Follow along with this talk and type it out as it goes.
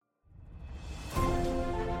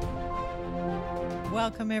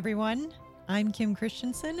Welcome, everyone. I'm Kim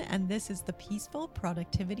Christensen, and this is the Peaceful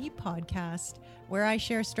Productivity Podcast, where I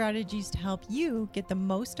share strategies to help you get the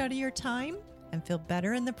most out of your time and feel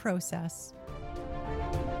better in the process.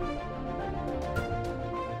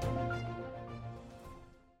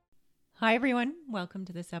 Hi, everyone. Welcome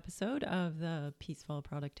to this episode of the Peaceful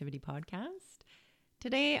Productivity Podcast.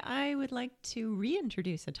 Today, I would like to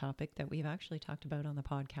reintroduce a topic that we've actually talked about on the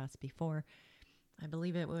podcast before. I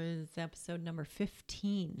believe it was episode number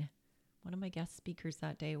 15. One of my guest speakers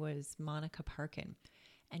that day was Monica Parkin,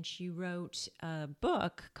 and she wrote a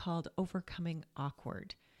book called Overcoming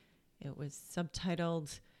Awkward. It was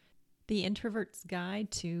subtitled The Introvert's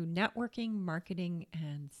Guide to Networking, Marketing,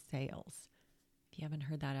 and Sales. If you haven't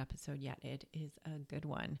heard that episode yet, it is a good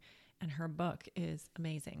one, and her book is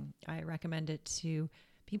amazing. I recommend it to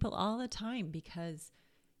people all the time because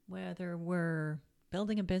whether we're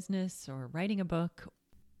building a business or writing a book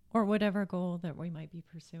or whatever goal that we might be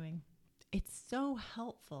pursuing, it's so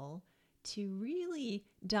helpful to really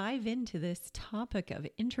dive into this topic of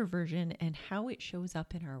introversion and how it shows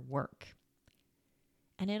up in our work.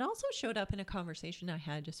 And it also showed up in a conversation I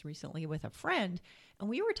had just recently with a friend, and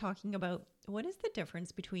we were talking about what is the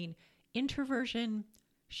difference between introversion,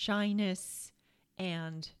 shyness,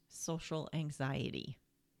 and social anxiety.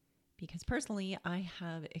 Because personally, I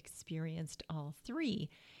have experienced all three.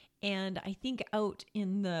 And I think out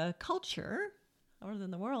in the culture, or in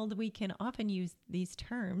the world, we can often use these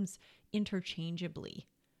terms interchangeably.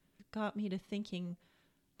 It got me to thinking,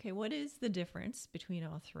 okay, what is the difference between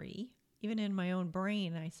all three? Even in my own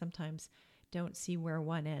brain, I sometimes don't see where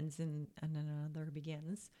one ends and another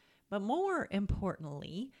begins. But more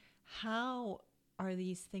importantly, how are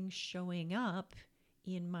these things showing up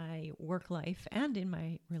in my work life and in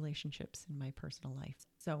my relationships in my personal life?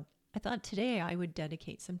 So I thought today I would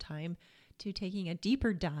dedicate some time to taking a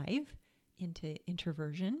deeper dive into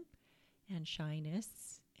introversion and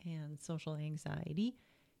shyness and social anxiety,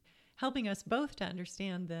 helping us both to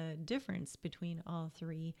understand the difference between all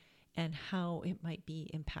three and how it might be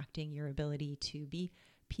impacting your ability to be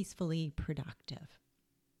peacefully productive.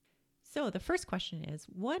 So the first question is,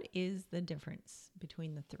 what is the difference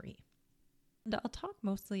between the three? And I'll talk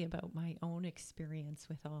mostly about my own experience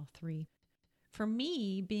with all three. For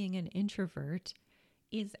me, being an introvert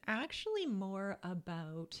is actually more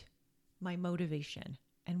about my motivation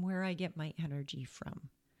and where I get my energy from.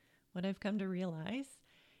 What I've come to realize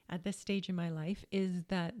at this stage in my life is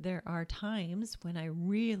that there are times when I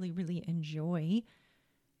really, really enjoy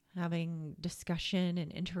having discussion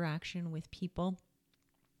and interaction with people,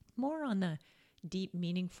 more on the deep,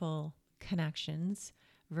 meaningful connections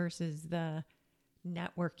versus the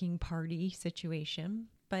networking party situation.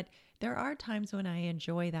 But there are times when I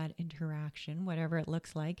enjoy that interaction, whatever it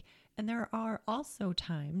looks like. And there are also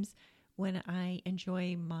times when I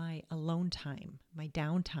enjoy my alone time, my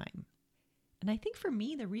downtime. And I think for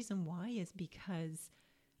me, the reason why is because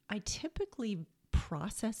I typically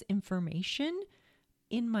process information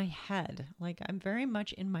in my head. Like I'm very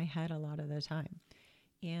much in my head a lot of the time.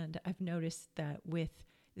 And I've noticed that with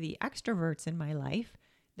the extroverts in my life,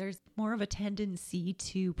 there's more of a tendency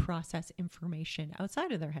to process information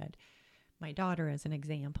outside of their head. My daughter, as an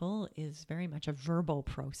example, is very much a verbal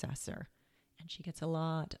processor, and she gets a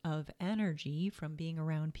lot of energy from being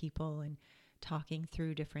around people and talking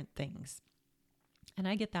through different things. And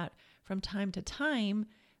I get that from time to time,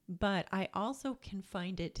 but I also can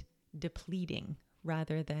find it depleting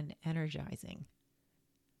rather than energizing.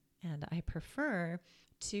 And I prefer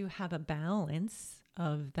to have a balance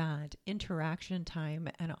of that interaction time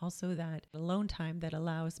and also that alone time that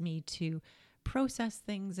allows me to process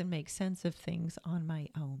things and make sense of things on my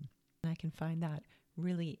own. And I can find that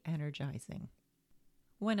really energizing.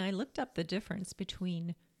 When I looked up the difference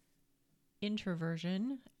between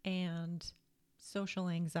introversion and social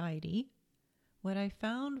anxiety, what I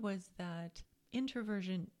found was that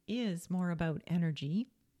introversion is more about energy,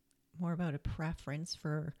 more about a preference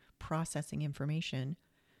for processing information,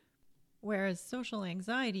 whereas social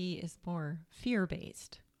anxiety is more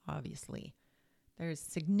fear-based, obviously. There's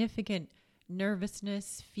significant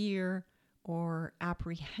nervousness, fear, or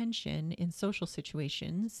apprehension in social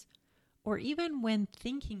situations, or even when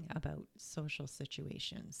thinking about social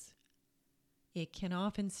situations. It can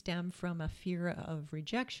often stem from a fear of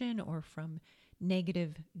rejection or from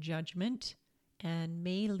negative judgment and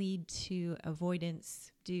may lead to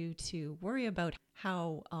avoidance due to worry about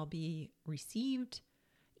how I'll be received.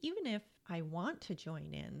 Even if I want to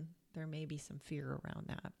join in, there may be some fear around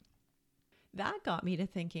that. That got me to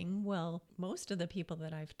thinking, well, most of the people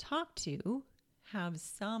that I've talked to have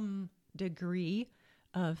some degree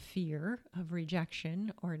of fear of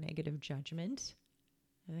rejection or negative judgment.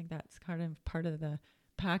 I think that's kind of part of the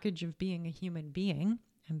package of being a human being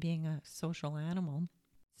and being a social animal.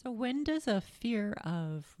 So when does a fear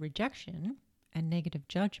of rejection and negative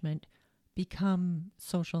judgment become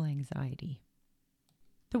social anxiety?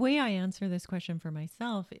 The way I answer this question for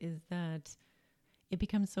myself is that it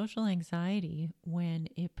becomes social anxiety when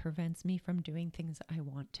it prevents me from doing things I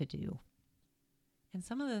want to do. And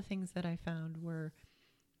some of the things that I found were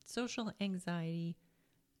social anxiety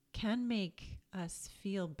can make us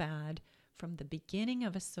feel bad from the beginning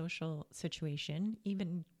of a social situation,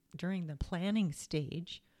 even during the planning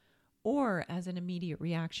stage, or as an immediate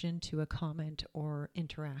reaction to a comment or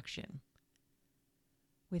interaction.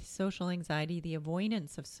 With social anxiety, the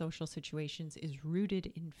avoidance of social situations is rooted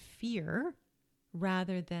in fear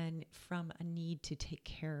rather than from a need to take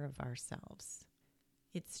care of ourselves.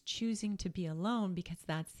 It's choosing to be alone because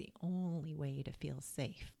that's the only way to feel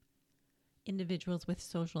safe. Individuals with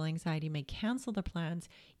social anxiety may cancel their plans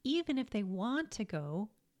even if they want to go,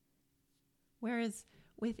 whereas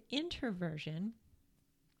with introversion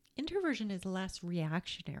is less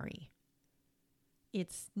reactionary.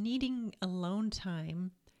 It's needing alone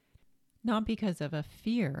time, not because of a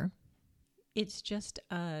fear. It's just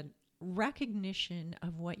a recognition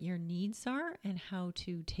of what your needs are and how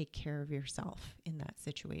to take care of yourself in that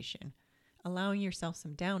situation. Allowing yourself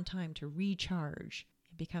some downtime to recharge.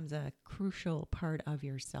 It becomes a crucial part of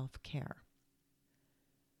your self-care.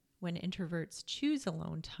 When introverts choose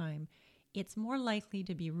alone time, it's more likely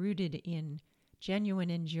to be rooted in genuine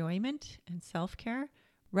enjoyment and self-care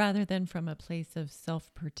rather than from a place of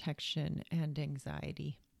self-protection and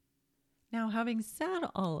anxiety. Now, having said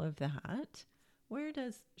all of that, where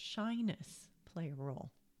does shyness play a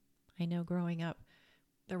role? I know growing up,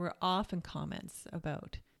 there were often comments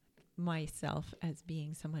about myself as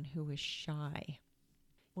being someone who was shy.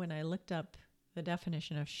 When I looked up the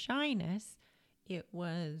definition of shyness, it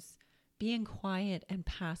was being quiet and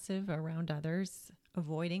passive around others,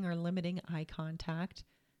 avoiding or limiting eye contact,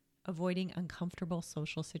 avoiding uncomfortable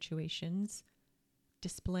social situations,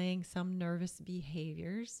 displaying some nervous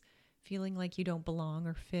behaviors, feeling like you don't belong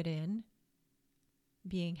or fit in,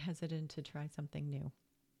 being hesitant to try something new.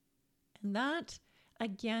 And that,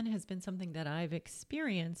 again, has been something that I've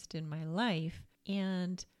experienced in my life,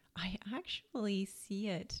 and I actually see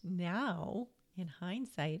it now in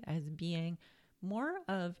hindsight as being more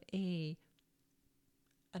of an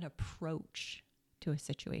approach to a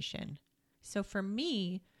situation. So for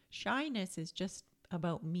me, shyness is just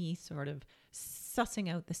about me sort of sussing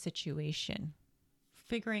out the situation,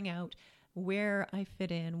 figuring out where I fit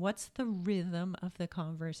in, what's the rhythm of the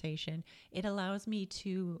conversation. It allows me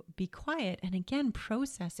to be quiet and again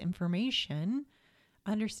process information,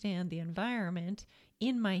 understand the environment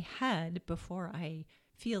in my head before I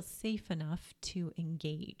feel safe enough to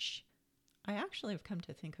engage. I actually have come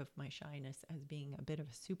to think of my shyness as being a bit of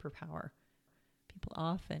a superpower. People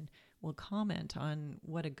often will comment on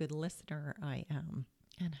what a good listener I am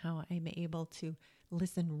and how I'm able to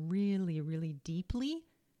listen really, really deeply.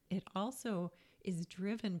 It also is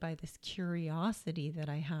driven by this curiosity that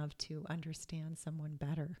I have to understand someone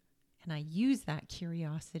better. And I use that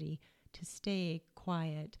curiosity to stay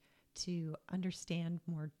quiet, to understand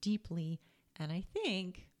more deeply. And I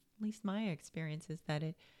think, at least my experience is that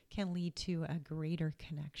it can lead to a greater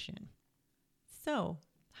connection. So,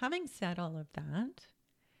 having said all of that,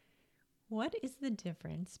 what is the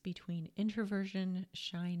difference between introversion,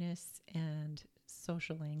 shyness, and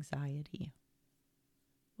social anxiety?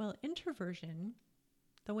 Well, introversion,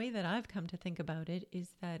 the way that I've come to think about it is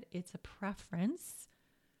that it's a preference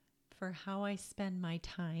for how I spend my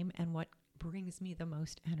time and what brings me the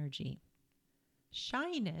most energy.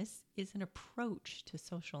 Shyness is an approach to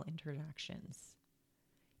social interactions.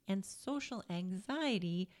 And social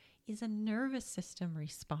anxiety is a nervous system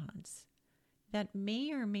response that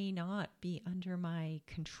may or may not be under my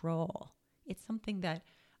control. It's something that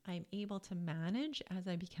I'm able to manage as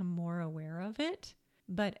I become more aware of it.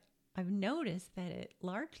 But I've noticed that it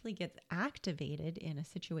largely gets activated in a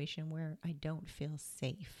situation where I don't feel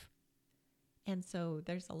safe. And so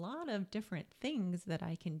there's a lot of different things that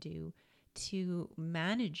I can do to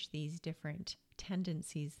manage these different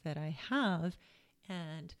tendencies that I have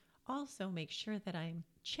and also make sure that I'm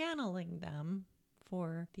channeling them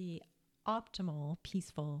for the optimal,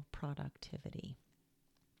 peaceful productivity.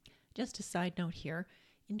 Just a side note here,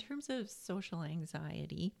 in terms of social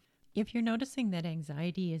anxiety, if you're noticing that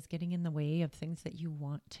anxiety is getting in the way of things that you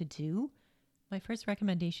want to do, my first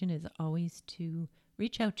recommendation is always to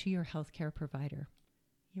reach out to your healthcare provider.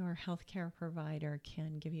 Your healthcare provider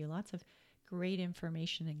can give you lots of great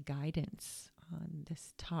information and guidance on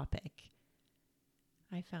this topic.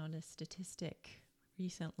 I found a statistic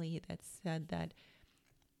recently that said that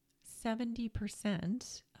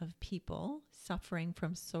 70% of people suffering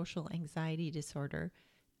from social anxiety disorder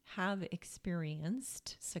have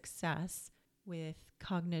experienced success with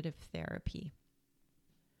cognitive therapy.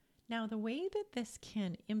 Now, the way that this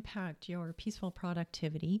can impact your peaceful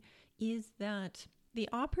productivity is that the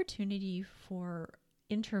opportunity for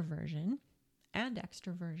introversion and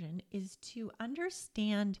extroversion is to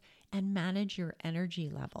understand and manage your energy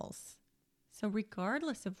levels. So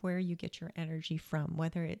regardless of where you get your energy from,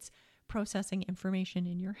 whether it's processing information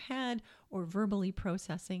in your head or verbally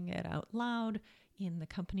processing it out loud in the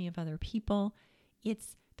company of other people,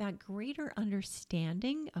 it's that greater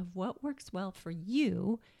understanding of what works well for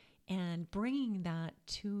you and bringing that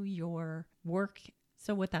to your work.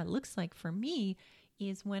 So what that looks like for me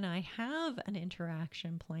is when I have an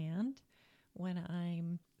interaction planned, when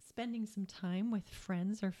I'm spending some time with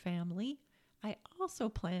friends or family, I also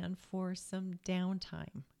plan for some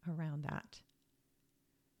downtime around that.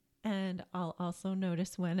 And I'll also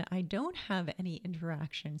notice when I don't have any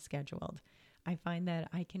interaction scheduled. I find that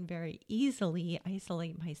I can very easily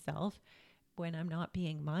isolate myself when I'm not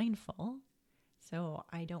being mindful. So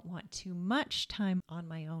I don't want too much time on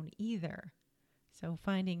my own either. So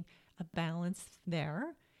finding a balance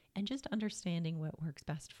there and just understanding what works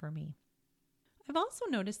best for me. I've also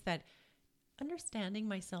noticed that understanding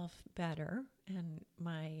myself better and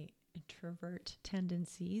my introvert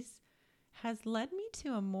tendencies has led me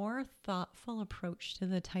to a more thoughtful approach to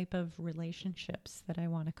the type of relationships that I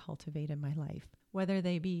want to cultivate in my life, whether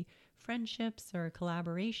they be friendships or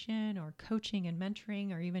collaboration or coaching and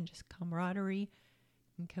mentoring or even just camaraderie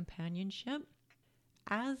and companionship.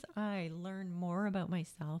 As I learn more about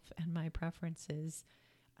myself and my preferences,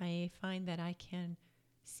 I find that I can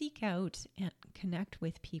seek out and connect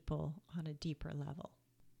with people on a deeper level.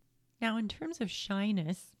 Now, in terms of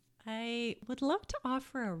shyness, I would love to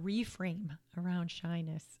offer a reframe around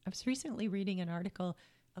shyness. I was recently reading an article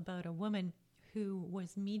about a woman who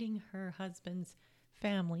was meeting her husband's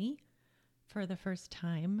family for the first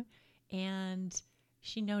time, and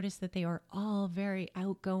she noticed that they were all very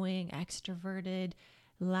outgoing, extroverted,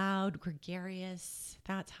 loud, gregarious.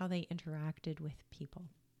 That's how they interacted with people.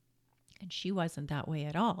 And she wasn't that way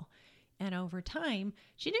at all. And over time,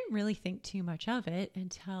 she didn't really think too much of it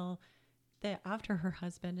until after her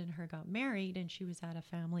husband and her got married and she was at a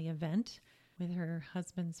family event with her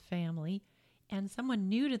husband's family, and someone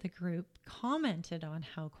new to the group commented on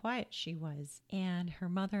how quiet she was. And her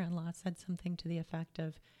mother-in-law said something to the effect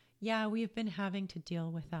of, "Yeah, we've been having to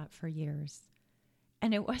deal with that for years."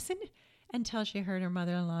 And it wasn't until she heard her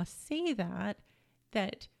mother-in-law say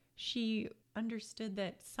that she understood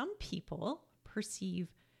that some people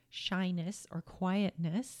perceive shyness or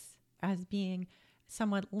quietness as being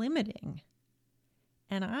somewhat limiting.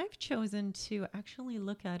 And I've chosen to actually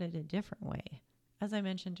look at it a different way. As I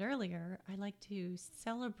mentioned earlier, I like to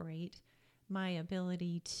celebrate my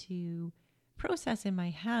ability to process in my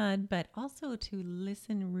head, but also to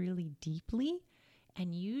listen really deeply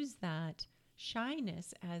and use that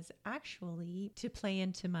shyness as actually to play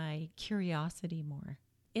into my curiosity more.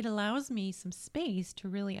 It allows me some space to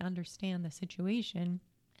really understand the situation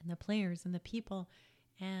and the players and the people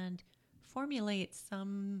and formulate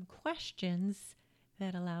some questions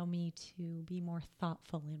that allow me to be more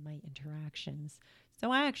thoughtful in my interactions. So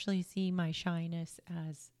I actually see my shyness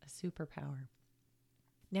as a superpower.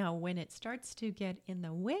 Now, when it starts to get in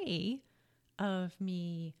the way of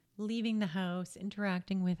me leaving the house,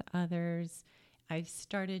 interacting with others, I've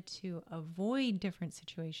started to avoid different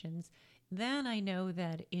situations, then I know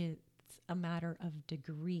that it's a matter of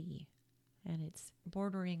degree and it's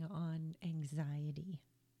bordering on anxiety.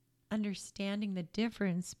 Understanding the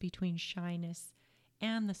difference between shyness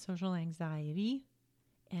and the social anxiety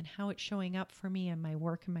and how it's showing up for me in my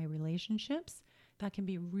work and my relationships, that can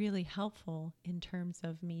be really helpful in terms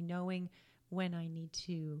of me knowing when I need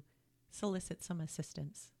to solicit some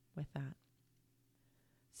assistance with that.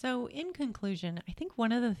 So in conclusion, I think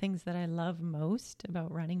one of the things that I love most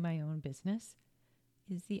about running my own business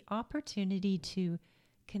is the opportunity to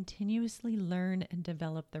continuously learn and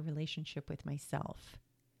develop the relationship with myself.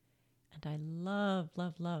 And I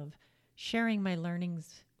love sharing my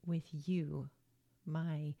learnings with you,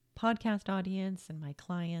 my podcast audience and my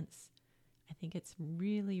clients. I think it's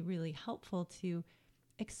really helpful to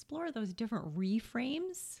explore those different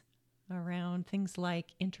reframes around things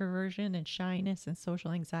like introversion and shyness and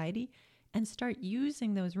social anxiety and start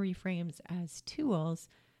using those reframes as tools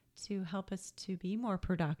to help us to be more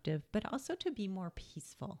productive, but also to be more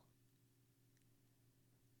peaceful.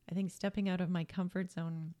 I think stepping out of my comfort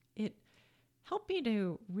zone, it helped me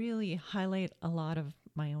to really highlight a lot of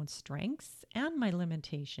my own strengths and my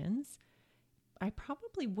limitations, I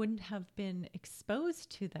probably wouldn't have been exposed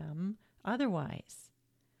to them otherwise.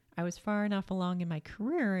 I was far enough along in my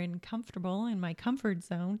career and comfortable in my comfort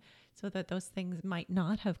zone so that those things might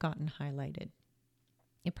not have gotten highlighted.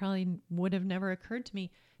 It probably would have never occurred to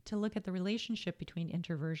me to look at the relationship between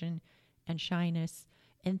introversion and shyness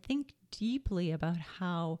and think deeply about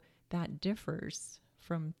how that differs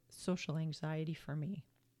from social anxiety for me.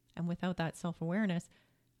 And without that self-awareness,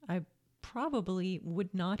 I probably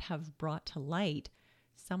would not have brought to light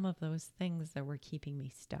some of those things that were keeping me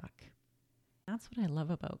stuck. That's what I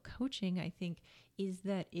love about coaching, I think, is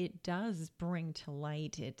that it does bring to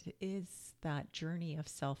light. It is that journey of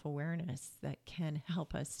self-awareness that can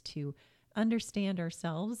help us to understand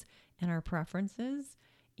ourselves and our preferences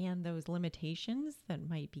and those limitations that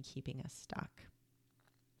might be keeping us stuck.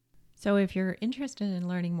 So if you're interested in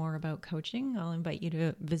learning more about coaching, I'll invite you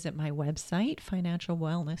to visit my website,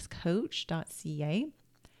 financialwellnesscoach.ca.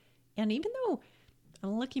 And even though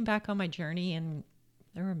I'm looking back on my journey, and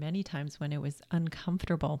there were many times when it was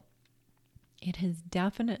uncomfortable, it has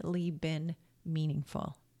definitely been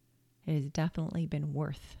meaningful. It has definitely been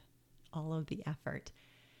worth all of the effort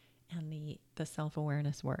and the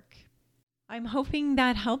self-awareness work. I'm hoping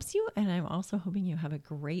that helps you, and I'm also hoping you have a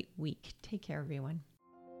great week. Take care, everyone.